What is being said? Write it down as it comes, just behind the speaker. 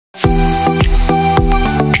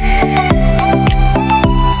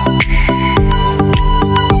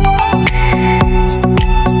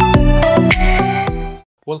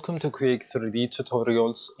to quick 3D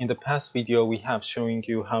tutorials. In the past video we have showing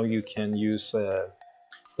you how you can use the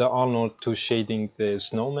Arnold to shading the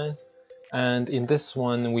snowman, and in this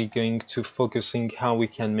one we're going to focusing how we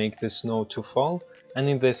can make the snow to fall, and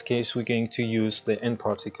in this case we're going to use the end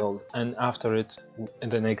particle, and after it in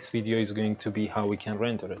the next video is going to be how we can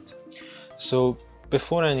render it. So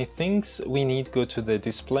before anything we need go to the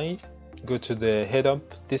display, go to the head up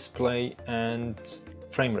display and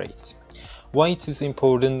frame rate. Why it is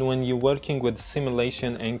important when you're working with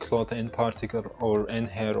simulation and cloth and particle or in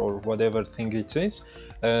hair or whatever thing it is,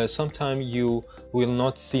 sometimes you will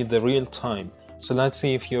not see the real time. So let's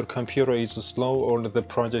see if your computer is slow or the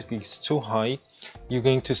project is too high, you're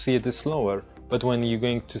going to see it slower, but when you're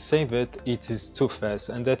going to save it, it is too fast,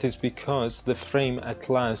 and that is because the frame at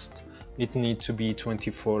last it needs to be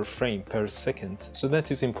 24 frames per second. So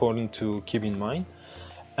that is important to keep in mind.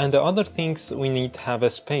 And the other things, we need to have a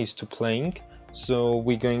space to playing, so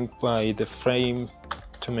we're going by the frame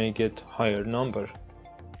to make it higher number.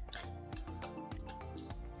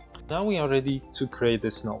 Now we are ready to create the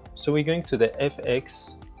snow. So we're going to the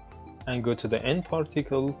FX and go to the end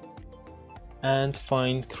particle and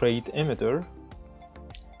find create emitter,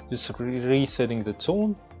 just resetting the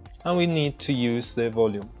tone, and we need to use the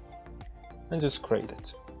volume and just create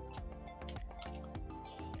it.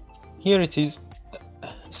 Here it is,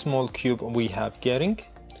 small cube we have getting.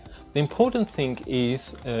 The important thing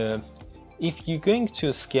is if you're going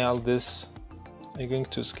to scale this, I'm going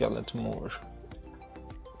to scale it more,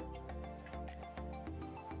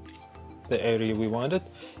 the area we wanted.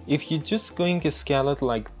 If you're just going to scale it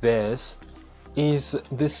like this, is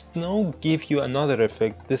the snow give you another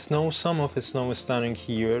effect. The snow, some of the snow is starting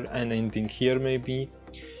here and ending here maybe,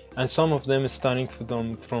 and some of them is starting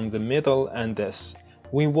from the middle and this.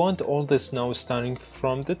 We want all the snow starting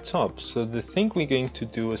from the top, so the thing we're going to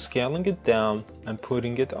do is scaling it down and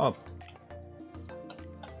putting it up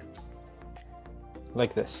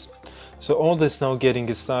like this. So all the snow getting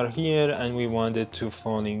a start here, and we want it to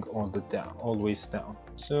falling all the down, always down.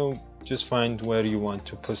 So just find where you want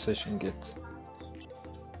to position it.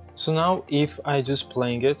 So now if I just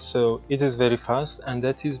playing it, so it is very fast, and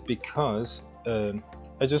that is because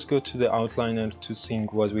I just go to the outliner to see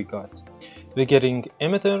what we got. We're getting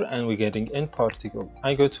emitter and we're getting end particle.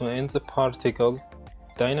 I go to end particle,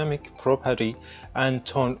 dynamic property, and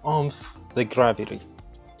turn off the gravity.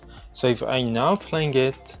 So if I now playing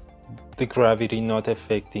it, the gravity not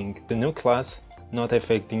affecting the nucleus, not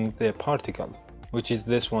affecting the particle, which is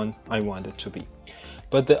this one I want it to be.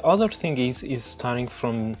 But the other thing is starting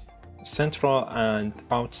from central and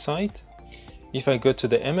outside. If I go to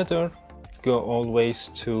the emitter, go always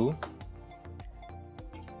to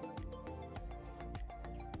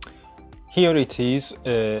here, it is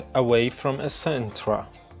away from a center,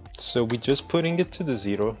 so we just putting it to the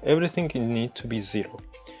 0. Everything need to be 0.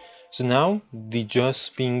 So now the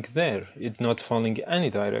just being there, it not falling any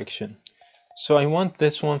direction. So I want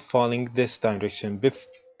this one falling this direction.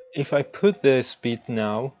 If I put the speed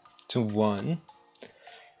now to 1,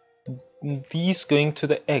 these going to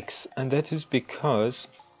the X, and that is because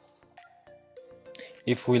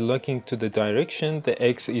if we're looking to the direction, the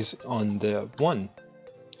X is on the 1.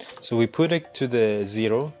 So we put it to the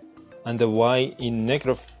 0 and the Y in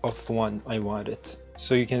negative of 1 I want it.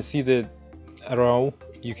 So you can see the arrow,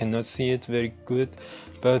 you cannot see it very good,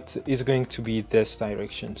 but it's going to be this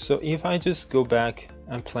direction. So if I just go back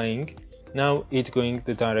and playing, now it's going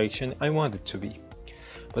the direction I want it to be.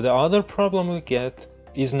 But the other problem we get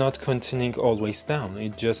is not continuing always down,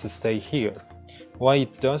 it just stay here. Why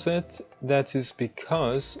it does it? That is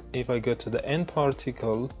because if I go to the end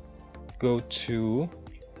particle, go to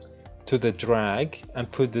the drag and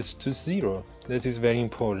put this to 0, that is very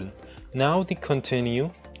important. Now the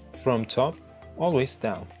continue from top always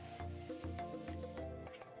down.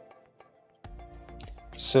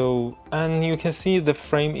 So, and you can see the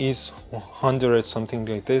frame is 100 something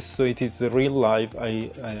like this, so it is the real life,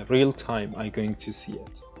 real time I'm going to see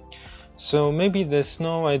it. So maybe the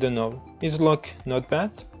snow, I don't know, is look not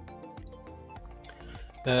bad.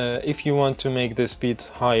 If you want to make the speed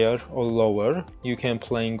higher or lower, you can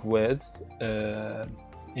playing with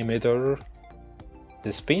emitter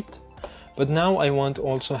the speed. But now I want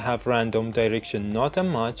also have random direction, not a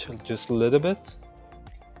much, just a little bit.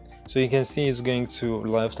 So you can see it's going to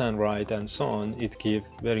left and right and so on. It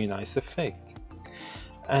gives very nice effect.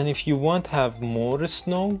 And if you want to have more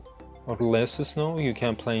snow or less snow, you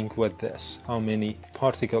can playing with this. How many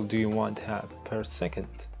particles do you want to have per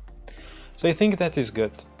second? So I think that is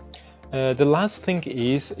good. The last thing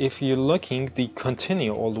is if you're looking the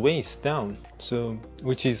continue always down, so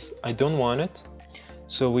which is I don't want it.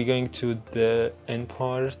 So we're going to the end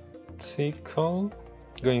part particle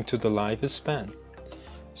going to the lifespan.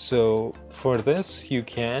 So for this you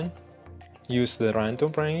can use the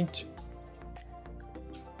random range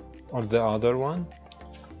or the other one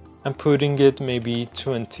and putting it maybe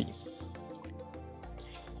 20,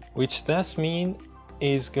 which does mean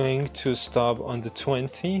is going to stop on the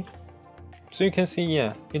 20. So you can see,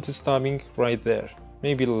 yeah, it's stopping right there,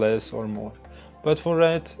 maybe less or more, but for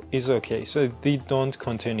red is okay, so they don't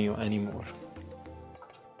continue anymore.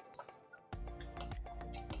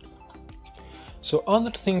 So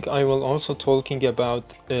other thing I will also talking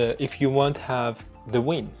about if you want to have the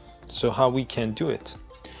win, so how we can do it.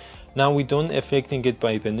 Now we don't affecting it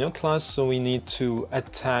by the new class, so we need to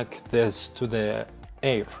attack this to the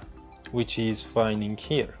air, which is finding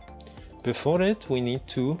here. Before it, we need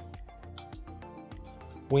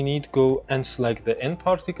go and select the N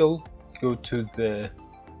particle, go to the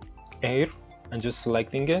air and just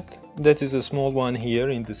selecting it. That is a small one here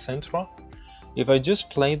in the center. If I just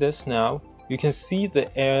play this now, you can see the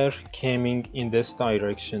air coming in this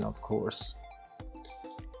direction, of course,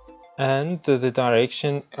 and the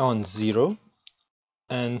direction on 0,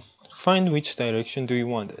 and find which direction do you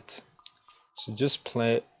want it. So just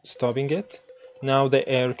play stopping it. Now the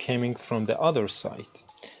air coming from the other side,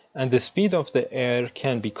 and the speed of the air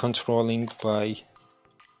can be controlling by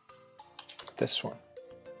this one.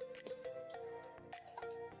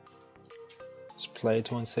 Let's play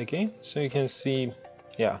it once again so you can see,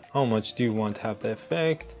 yeah, how much do you want to have the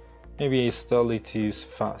effect. Maybe still it is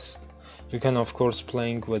fast. You can of course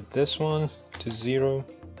playing with this one to 0.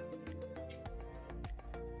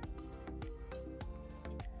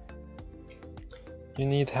 You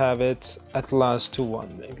need to have it at last to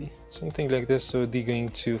 1, maybe something like this, so they're going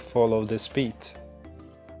to follow the speed.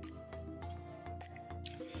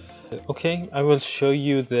 Okay, I will show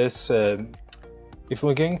you this. If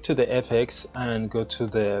we're going to the FX and go to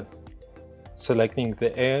the selecting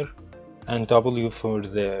the air and W for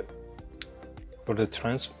the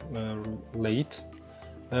translate,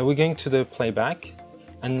 we're going to the playback,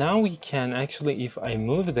 and now we can actually, if I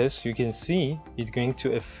move this, you can see it's going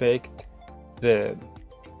to affect the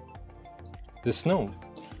snow.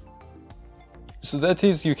 So that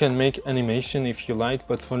is, you can make animation if you like,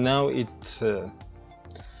 but for now it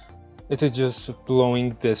is just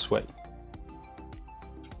blowing this way.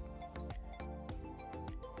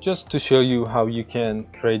 Just to show you how you can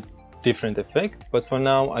create different effect, but for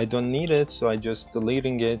now I don't need it, so I just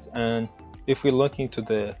deleting it. And if we look into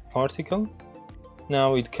the particle,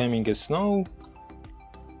 now it coming as snow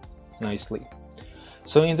nicely.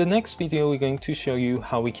 So in the next video we're going to show you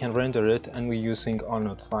how we can render it, and we're using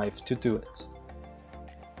Arnold 5 to do it.